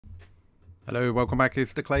Hello, welcome back.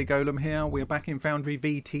 It's the Clay Golem here. We're back in Foundry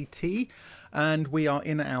VTT and we are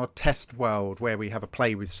in our test world where we have a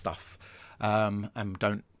play with stuff and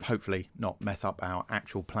don't hopefully not mess up our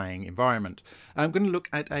actual playing environment. I'm going to look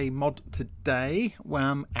at a mod today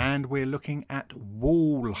and we're looking at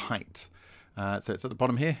wall height. So it's at the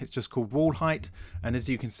bottom here, it's just called wall height, and as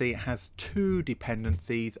you can see it has two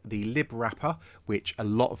dependencies, the lib wrapper, which a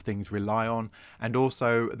lot of things rely on, and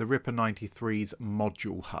also the Ripper 93's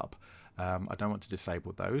module hub. I don't want to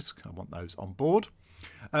disable those, I want those on board.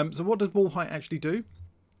 So what does wall height actually do?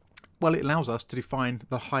 Well, it allows us to define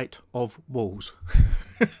the height of walls.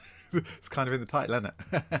 It's kind of in the title, isn't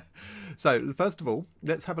it? So first of all,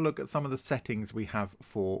 let's have a look at some of the settings we have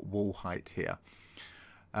for wall height here.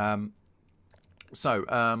 Enable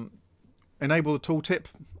the tooltip.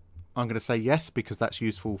 I'm going to say yes because that's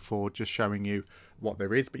useful for just showing you what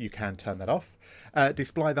there is, but you can turn that off.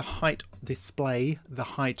 Display the height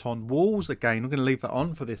on walls. Again, I'm going to leave that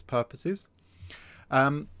on for this purposes.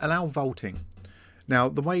 Allow vaulting. Now,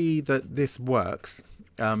 the way that this works,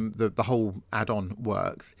 the whole add-on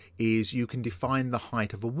works, is you can define the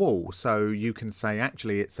height of a wall. So you can say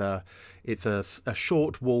actually it's a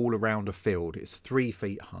short wall around a field. It's 3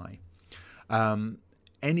 feet high.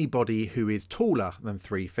 Anybody who is taller than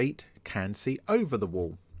 3 feet can see over the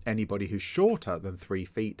wall. Anybody who's shorter than 3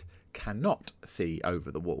 feet cannot see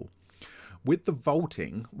over the wall. With the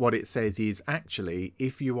vaulting, what it says is actually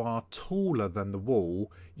if you are taller than the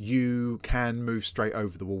wall, you can move straight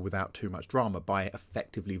over the wall without too much drama by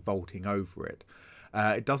effectively vaulting over it.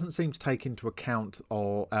 It doesn't seem to take into account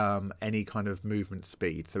or any kind of movement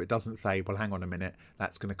speed. So it doesn't say, well, hang on a minute,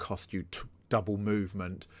 that's going to cost you double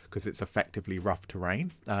movement because it's effectively rough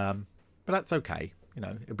terrain. But that's okay. You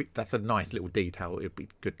know, that's a nice little detail. It'd be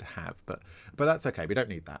good to have, but that's okay. We don't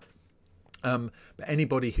need that. But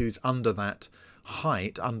anybody who's under that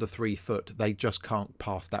height, under 3 foot, they just can't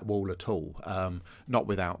pass that wall at all. Not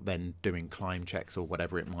without then doing climb checks or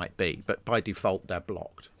whatever it might be. But by default, they're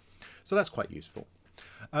blocked. So that's quite useful.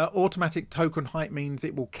 Automatic token height means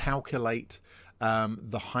it will calculate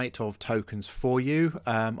the height of tokens for you.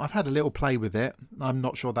 I've had a little play with it. I'm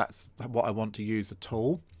not sure that's what I want to use at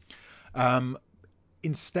all.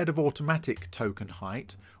 Instead of automatic token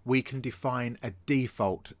height, we can define a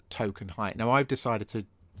default token height. Now I've decided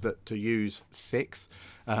to use 6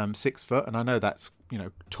 foot, and I know that's, you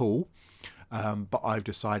know, tall. But I've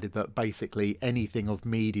decided that basically anything of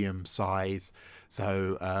medium size,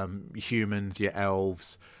 so humans, your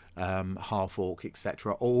elves, half orc,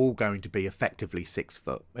 etc., are all going to be effectively 6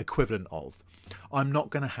 foot, equivalent of. I'm not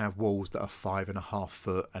going to have walls that are 5.5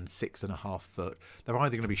 foot and 6.5 foot. They're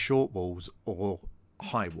either going to be short walls or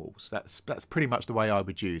high walls. That's pretty much the way I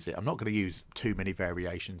would use it. I'm not going to use too many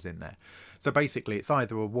variations in there. So basically it's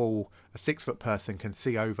either a wall a 6 foot person can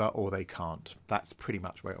see over or they can't. That's pretty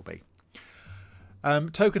much where it'll be.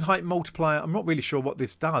 Token height multiplier, I'm not really sure what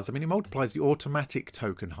this does. I mean, it multiplies the automatic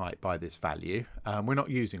token height by this value. We're not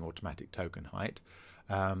using automatic token height,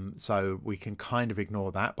 so we can kind of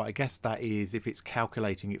ignore that, but I guess that is if it's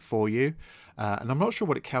calculating it for you. And I'm not sure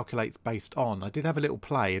what it calculates based on. I did have a little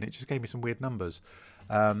play and it just gave me some weird numbers.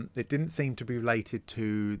 It didn't seem to be related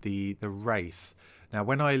to the race. Now,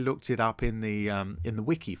 when I looked it up in the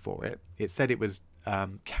wiki for it, it said it was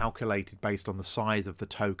calculated based on the size of the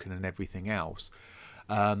token and everything else.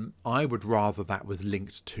 I would rather that was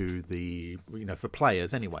linked to the, you know, for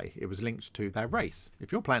players anyway, it was linked to their race.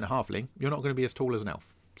 If you're playing a halfling, you're not going to be as tall as an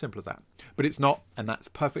elf. Simple as that. But it's not, and that's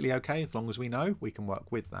perfectly okay as long as we know we can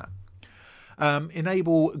work with that.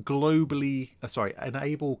 Enable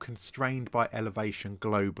constrained by elevation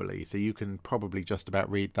globally. So you can probably just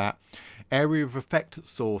about read that. Area of effect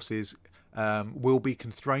sources will be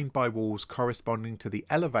constrained by walls corresponding to the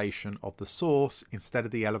elevation of the source instead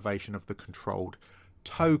of the elevation of the controlled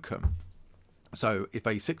token. So if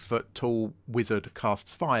a 6 foot tall wizard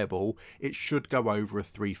casts fireball, it should go over a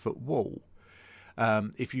 3 foot wall.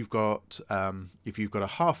 If you've got a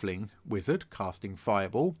halfling wizard casting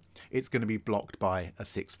fireball, it's going to be blocked by a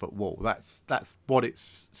 6 foot wall. That's what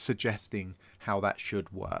it's suggesting how that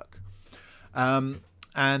should work.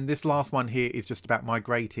 And this last one here is just about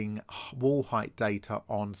migrating wall height data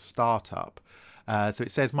on startup. So it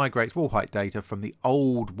says migrates wall height data from the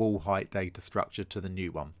old wall height data structure to the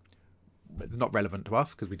new one. It's not relevant to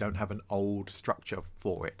us because we don't have an old structure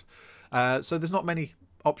for it. So there's not many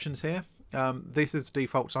options here. This is the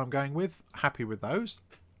defaults I'm going with. Happy with those.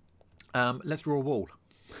 Let's draw a wall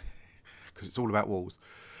because it's all about walls.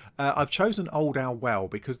 I've chosen Old Owl Well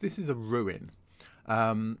because this is a ruin.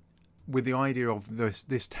 with the idea of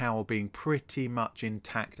this tower being pretty much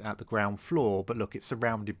intact at the ground floor, but look, it's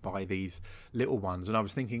surrounded by these little ones. And I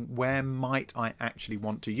was thinking, where might I actually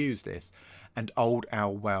want to use this? And Old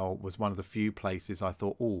Owl Well was one of the few places I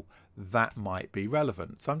thought, oh, that might be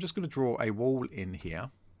relevant. So I'm just going to draw a wall in here.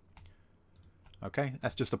 Okay,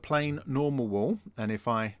 that's just a plain normal wall. And if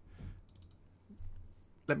I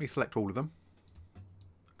let me select all of them,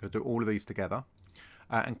 I'm going to do all of these together.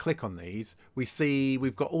 And click on these, we see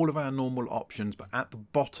we've got all of our normal options, but at the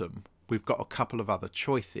bottom we've got a couple of other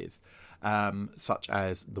choices, such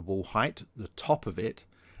as the wall height, the top of it,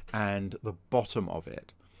 and the bottom of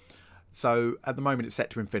it. So at the moment it's set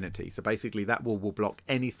to infinity, so basically that wall will block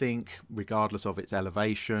anything regardless of its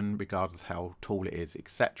elevation, regardless how tall it is,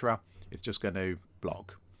 etc. It's just going to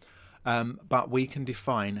block. But we can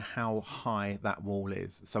define how high that wall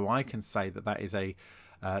is. So I can say that that is a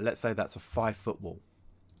let's say that's a 5-foot wall.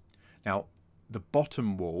 Now, the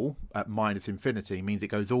bottom wall at minus infinity means it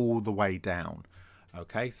goes all the way down.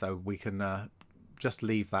 Okay, so we can just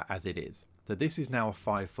leave that as it is. So this is now a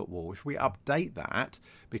 5-foot wall. If we update that,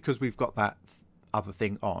 because we've got that other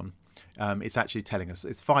thing on, it's actually telling us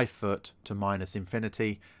it's 5 foot to minus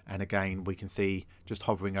infinity. And again, we can see just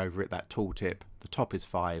hovering over it, that tooltip, the top is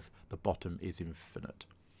 5, the bottom is infinite.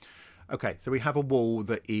 Okay, so we have a wall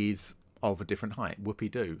that is of a different height.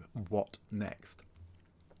 Whoopee-doo. What next?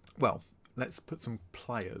 Well, let's put some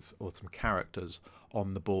players or some characters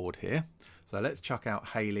on the board here. So let's chuck out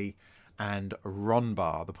Haley and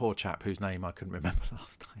Ronbar, the poor chap whose name I couldn't remember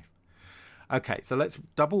last time. Okay, so let's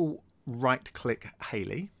double right click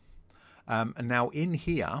Haley. And now in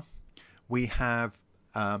here we have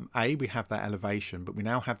we have that elevation, but we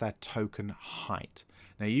now have that token height.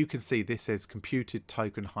 Now you can see this says computed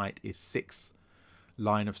token height is 6,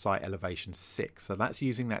 line of sight elevation 6. So that's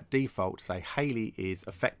using that default to say Haley is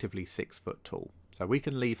effectively 6 foot tall. So we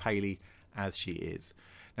can leave Haley as she is.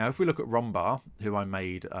 Now if we look at Ronbar, who I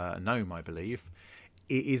made a gnome, I believe,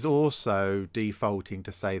 it is also defaulting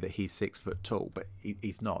to say that he's 6 foot tall, but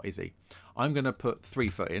he's not, is he? I'm going to put 3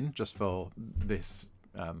 foot in just for this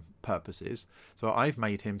purposes. So I've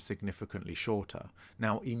made him significantly shorter.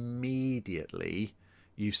 Now immediately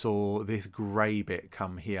you saw this grey bit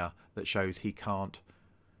come here that shows he can't.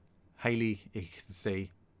 Haley, he can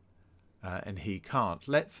see, and he can't.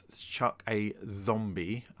 Let's chuck a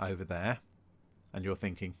zombie over there. And you're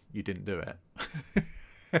thinking, you didn't do it.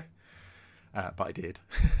 But I did.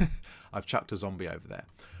 I've chucked a zombie over there.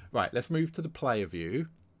 Right, let's move to the player view.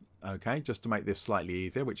 Okay, just to make this slightly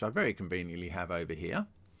easier, which I very conveniently have over here.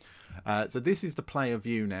 So this is the player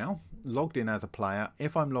view now, logged in as a player.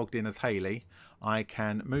 If I'm logged in as Haley, I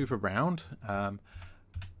can move around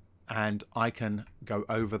and I can go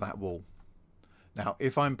over that wall. Now,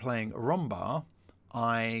 if I'm playing Ronbar,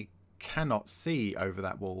 I cannot see over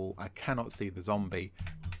that wall. I cannot see the zombie.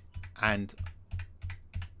 And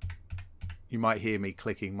you might hear me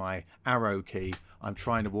clicking my arrow key. I'm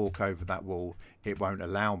trying to walk over that wall. It won't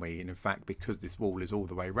allow me. And in fact, because this wall is all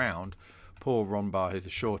the way round, poor Ronbar, who's a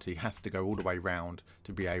shorty, has to go all the way round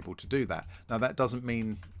to be able to do that. Now, that doesn't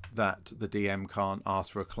mean that the DM can't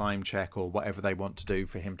ask for a climb check or whatever they want to do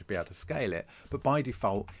for him to be able to scale it. But by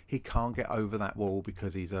default, he can't get over that wall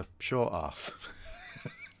because he's a short ass.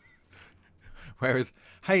 Whereas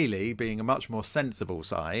Haley, being a much more sensible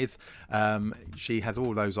size, she has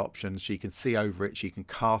all those options. She can see over it, she can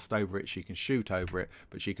cast over it, she can shoot over it,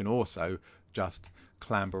 but she can also just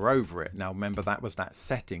clamber over it. Now remember, that was that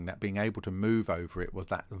setting, that being able to move over it was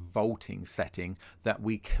that vaulting setting that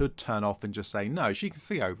we could turn off and just say, no, she can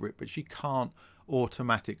see over it, but she can't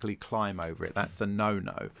automatically climb over it. That's a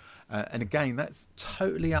no-no. And again, that's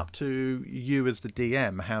totally up to you as the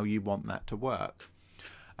DM, how you want that to work.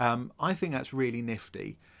 I think that's really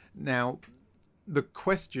nifty. Now, the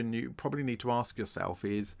question you probably need to ask yourself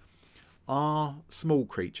is, are small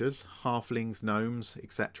creatures, halflings, gnomes,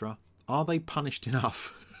 etc., are they punished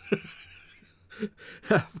enough?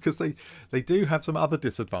 Because they do have some other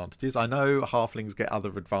disadvantages. I know halflings get other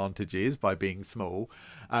advantages by being small,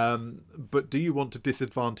 but do you want to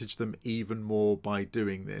disadvantage them even more by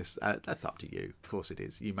doing this? That's up to you. Of course it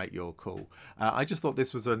is. You make your call. I just thought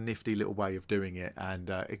this was a nifty little way of doing it, and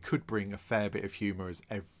it could bring a fair bit of humour as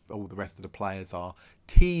all the rest of the players are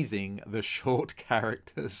teasing the short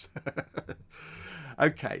characters.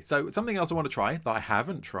 Okay, so something else I want to try that I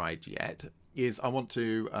haven't tried yet is I want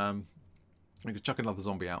to... I'm going to chuck another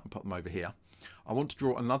zombie out and put them over here. I want to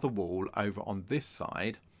draw another wall over on this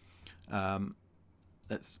side.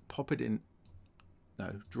 Let's pop it in.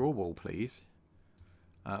 No, draw wall, please.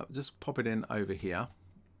 Just pop it in over here.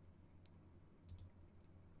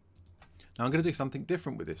 Now I'm going to do something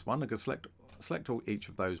different with this one. I'm going to select select each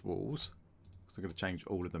of those walls. So I'm going to change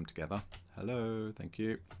all of them together. Hello, thank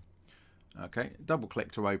you. Okay, double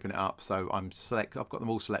click to open it up. So I've got them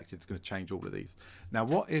all selected. It's going to change all of these. Now,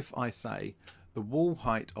 what if I say the wall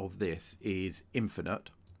height of this is infinite,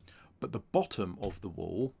 but the bottom of the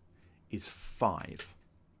wall is 5?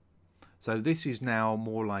 So this is now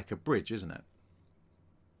more like a bridge, isn't it?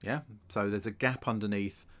 Yeah, so there's a gap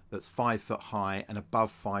underneath that's 5 foot high, and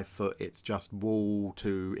above 5 foot it's just wall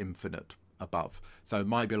to infinite above. So it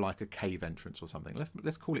might be like a cave entrance or something.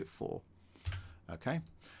 Let's call it 4. Okay,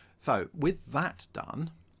 so with that done,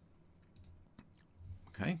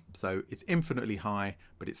 okay, so it's infinitely high,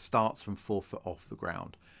 but it starts from 4 foot off the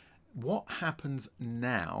ground. What happens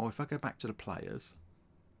now, if I go back to the players,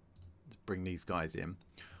 let's bring these guys in.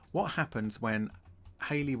 What happens when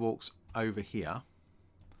Hayley walks over here?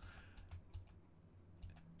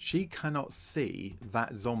 She cannot see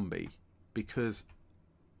that zombie because,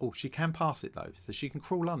 oh, she can pass it though, so she can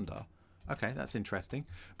crawl under. Okay, that's interesting.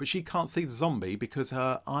 But she can't see the zombie because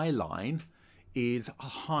her eye line is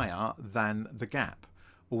higher than the gap.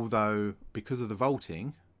 Although, because of the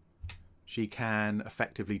vaulting, she can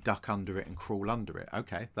effectively duck under it and crawl under it.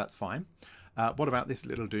 Okay, that's fine. What about this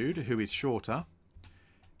little dude who is shorter?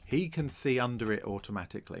 He can see under it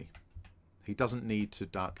automatically. He doesn't need to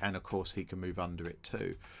duck, and of course he can move under it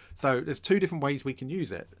too. So there's 2 different ways we can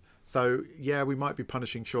use it. So yeah, we might be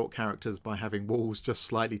punishing short characters by having walls just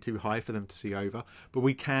slightly too high for them to see over, but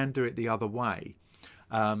we can do it the other way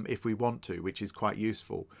if we want to, which is quite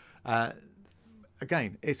useful.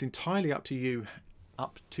 Again, it's entirely up to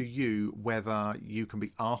you whether you can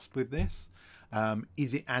be asked with this.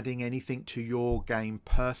 Is it adding anything to your game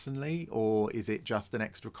personally, or is it just an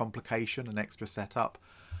extra complication, an extra setup?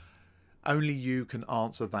 Only you can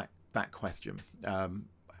answer that question,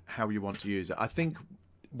 how you want to use it. I think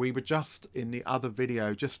we were just in the other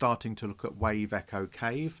video just starting to look at Wave Echo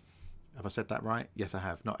Cave. Have I said that right? Yes, I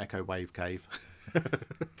have. Not Echo Wave Cave. I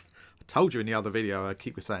told you in the other video, I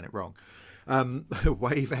keep saying it wrong.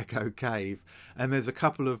 Wave Echo Cave, and there's a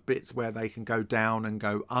couple of bits where they can go down and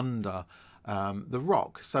go under the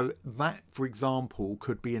rock. So that, for example,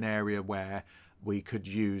 could be an area where we could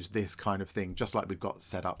use this kind of thing, just like we've got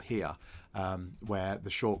set up here, where the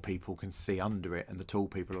short people can see under it and the tall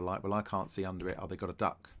people are like, well, I can't see under it. Oh, they've got to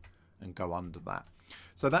duck and go under that.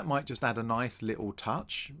 So that might just add a nice little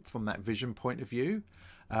touch from that vision point of view.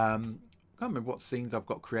 I can't remember what scenes I've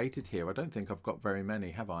got created here. I don't think I've got very many,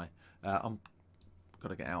 have I? I'm got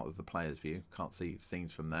to get out of the player's view. Can't see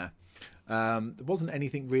scenes from there. There wasn't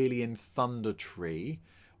anything really in Thunder Tree.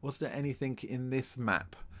 Was there anything in this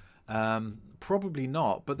map? Probably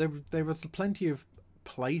not, but there was plenty of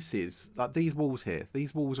places like these walls here,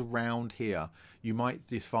 these walls around here. You might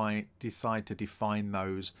decide to define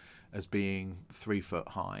those as being 3 foot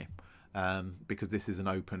high, because this is an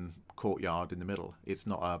open courtyard in the middle. It's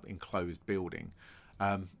not an enclosed building,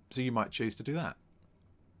 so you might choose to do that.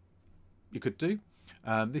 You could do.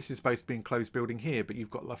 This is supposed to be an enclosed building here, but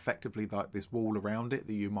you've got effectively like this wall around it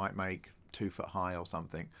that you might make 2 foot high or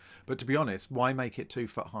something. But to be honest, why make it 2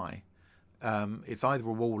 foot high? It's either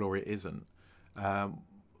a wall or it isn't.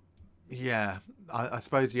 Yeah, I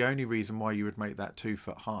suppose the only reason why you would make that 2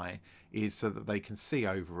 foot high is so that they can see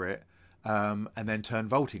over it, and then turn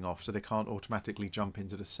vaulting off so they can't automatically jump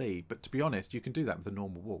into the sea. But to be honest, you can do that with a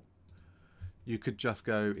normal wall. You could just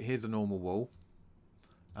go, here's a normal wall.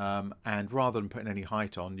 And rather than putting any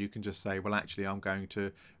height on, you can just say, well, actually, I'm going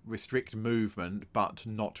to restrict movement, but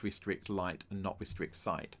not restrict light and not restrict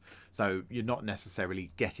sight. So you're not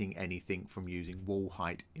necessarily getting anything from using wall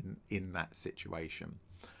height in that situation.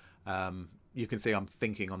 You can see I'm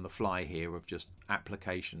thinking on the fly here of just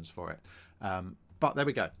applications for it. But there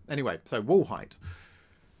we go. Anyway, so wall height.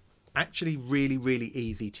 Actually really, really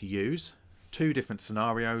easy to use. 2 different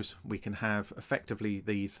scenarios. We can have effectively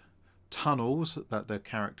these tunnels that the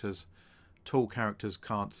tall characters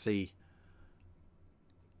can't see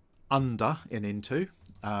under and into,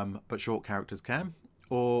 but short characters can.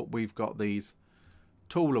 Or we've got these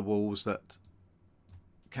taller walls that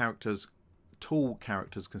tall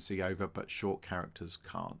characters can see over, but short characters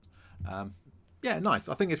can't. Yeah, nice.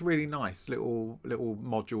 I think it's really nice little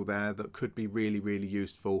module there that could be really, really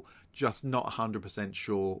useful. Just not 100%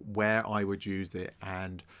 sure where I would use it,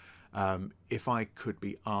 and if I could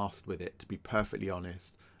be asked with it, to be perfectly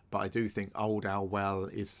honest. But I do think Old Owl Well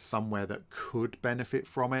is somewhere that could benefit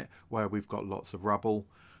from it, where we've got lots of rubble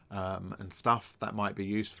and stuff that might be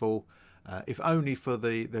useful, if only for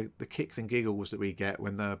the kicks and giggles that we get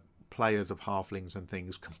when the players of Halflings and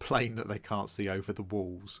things complain that they can't see over the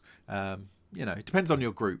walls. you know, it depends on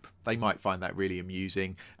your group. They might find that really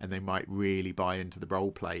amusing, and they might really buy into the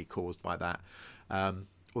role play caused by that,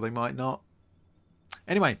 or they might not.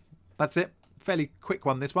 Anyway, that's it. Fairly quick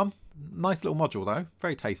one, this one. Nice little module though,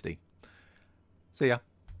 very tasty. See ya.